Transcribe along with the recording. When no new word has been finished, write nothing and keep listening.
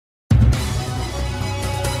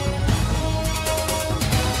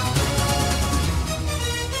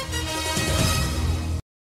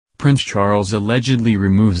Prince Charles allegedly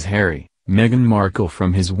removes Harry, Meghan Markle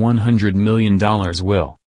from his $100 million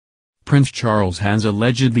will. Prince Charles has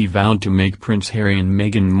allegedly vowed to make Prince Harry and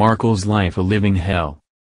Meghan Markle's life a living hell.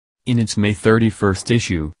 In its May 31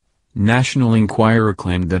 issue, National Enquirer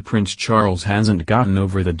claimed that Prince Charles hasn't gotten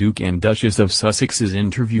over the Duke and Duchess of Sussex's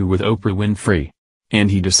interview with Oprah Winfrey,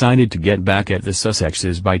 and he decided to get back at the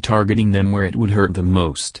Sussexes by targeting them where it would hurt them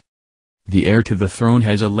most. The heir to the throne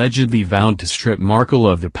has allegedly vowed to strip Markle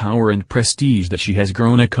of the power and prestige that she has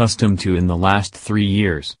grown accustomed to in the last 3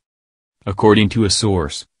 years. According to a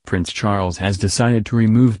source, Prince Charles has decided to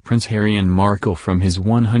remove Prince Harry and Markle from his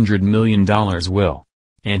 $100 million will,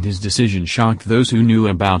 and his decision shocked those who knew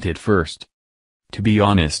about it first. To be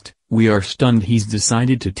honest, we are stunned he's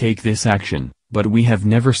decided to take this action, but we have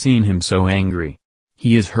never seen him so angry.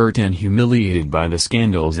 He is hurt and humiliated by the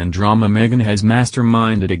scandals and drama Meghan has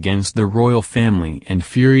masterminded against the royal family and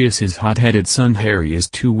furious his hot-headed son Harry is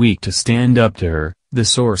too weak to stand up to her, the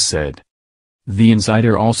source said. The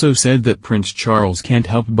insider also said that Prince Charles can't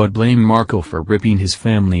help but blame Markle for ripping his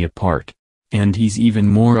family apart. And he's even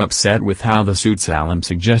more upset with how the Suits alum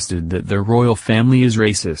suggested that the royal family is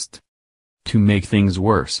racist. To make things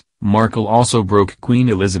worse, Markle also broke Queen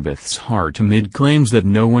Elizabeth's heart amid claims that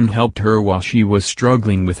no one helped her while she was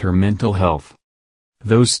struggling with her mental health.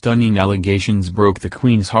 Those stunning allegations broke the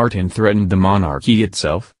Queen's heart and threatened the monarchy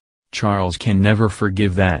itself. Charles can never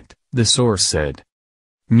forgive that, the source said.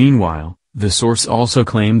 Meanwhile, the source also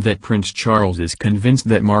claimed that Prince Charles is convinced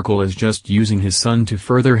that Markle is just using his son to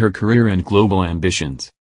further her career and global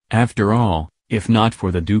ambitions. After all, if not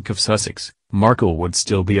for the Duke of Sussex, Markle would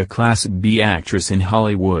still be a Class B actress in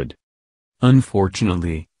Hollywood.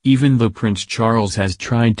 Unfortunately, even though Prince Charles has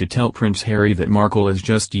tried to tell Prince Harry that Markle is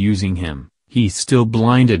just using him, he's still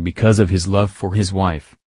blinded because of his love for his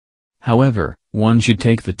wife. However, one should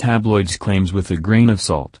take the tabloids' claims with a grain of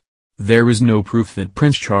salt. There is no proof that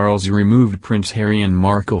Prince Charles removed Prince Harry and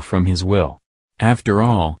Markle from his will. After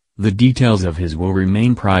all, the details of his will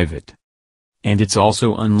remain private. And it's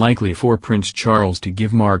also unlikely for Prince Charles to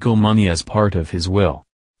give Markle money as part of his will.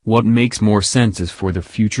 What makes more sense is for the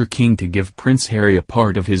future king to give Prince Harry a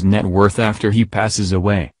part of his net worth after he passes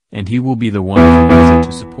away, and he will be the one who uses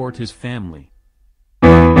it to support his family.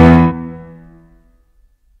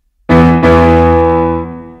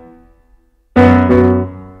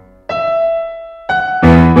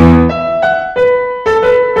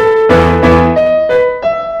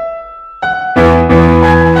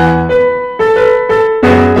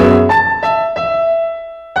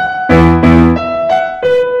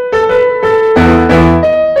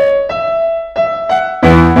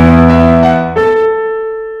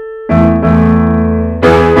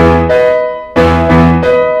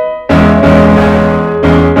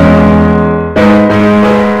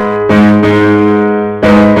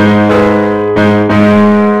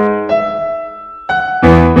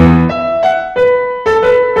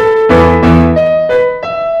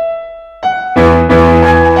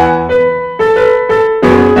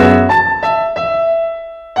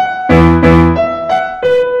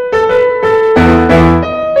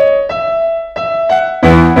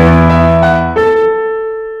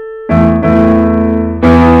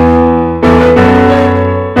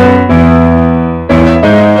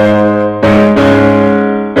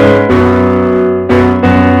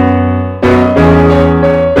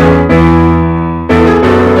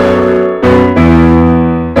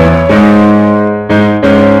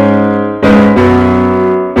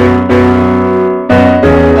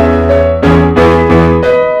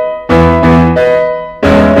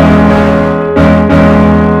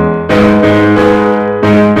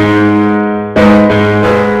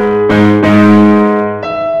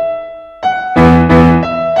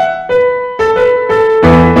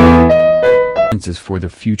 For the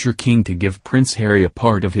future king to give Prince Harry a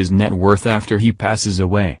part of his net worth after he passes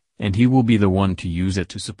away, and he will be the one to use it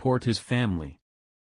to support his family.